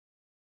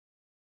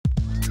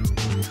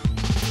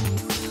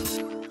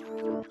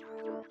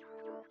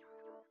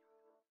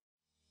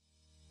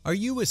Are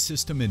you a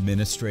system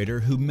administrator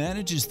who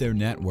manages their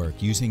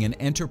network using an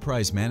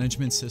enterprise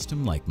management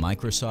system like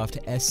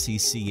Microsoft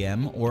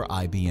SCCM or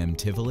IBM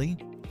Tivoli?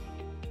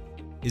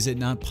 Is it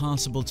not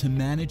possible to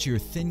manage your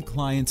thin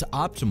clients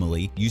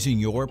optimally using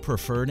your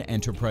preferred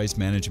enterprise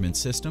management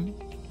system?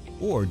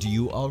 Or do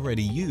you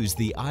already use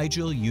the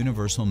IGEL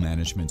Universal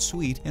Management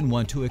Suite and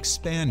want to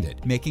expand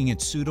it, making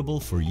it suitable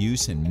for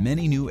use in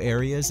many new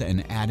areas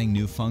and adding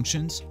new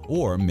functions?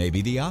 Or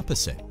maybe the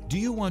opposite. Do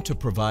you want to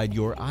provide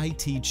your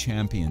IT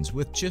champions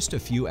with just a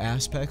few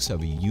aspects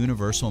of a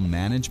universal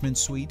management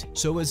suite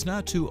so as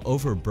not to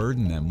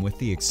overburden them with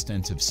the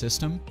extensive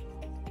system?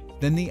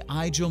 Then the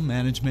IGEL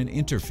Management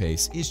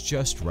Interface is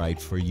just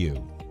right for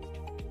you.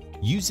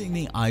 Using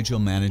the IGEL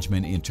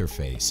Management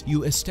Interface,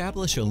 you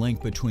establish a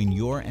link between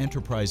your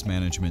enterprise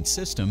management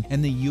system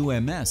and the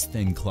UMS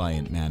Thin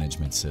Client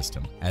Management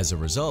System. As a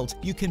result,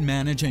 you can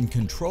manage and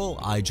control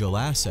IGEL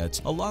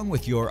assets along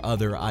with your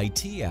other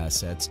IT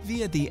assets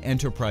via the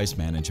enterprise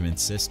management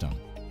system.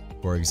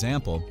 For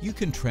example, you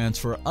can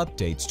transfer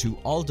updates to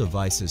all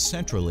devices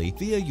centrally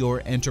via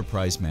your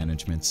enterprise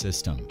management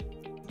system.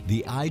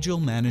 The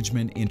IGEL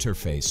Management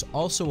Interface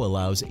also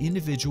allows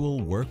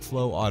individual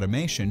workflow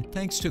automation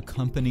thanks to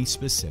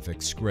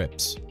company-specific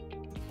scripts.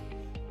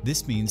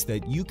 This means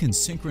that you can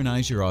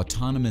synchronize your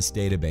autonomous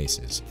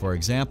databases, for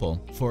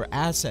example, for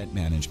asset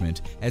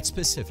management at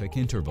specific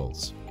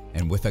intervals.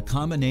 And with a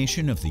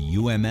combination of the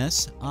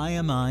UMS,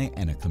 IMI,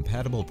 and a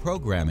compatible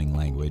programming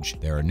language,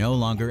 there are no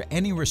longer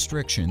any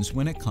restrictions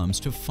when it comes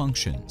to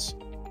functions.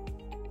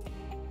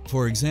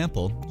 For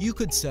example, you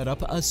could set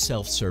up a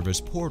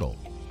self-service portal.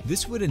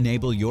 This would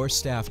enable your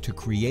staff to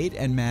create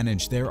and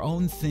manage their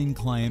own thin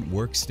client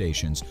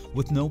workstations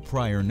with no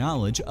prior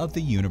knowledge of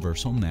the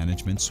Universal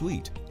Management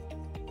Suite.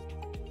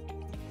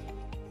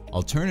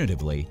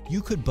 Alternatively,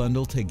 you could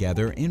bundle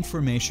together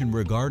information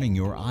regarding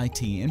your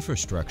IT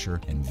infrastructure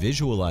and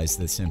visualize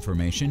this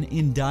information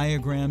in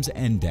diagrams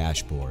and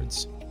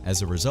dashboards.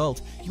 As a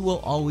result, you will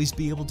always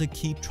be able to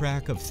keep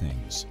track of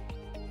things.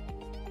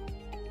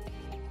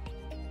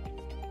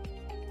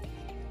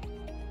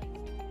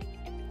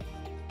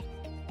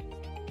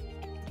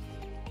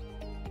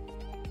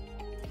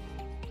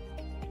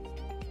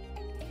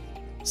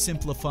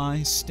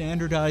 Simplify,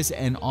 standardize,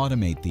 and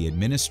automate the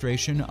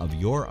administration of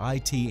your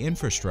IT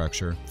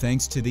infrastructure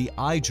thanks to the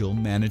IGEL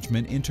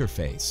Management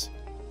Interface.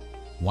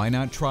 Why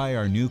not try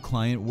our new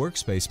client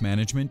workspace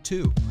management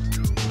too?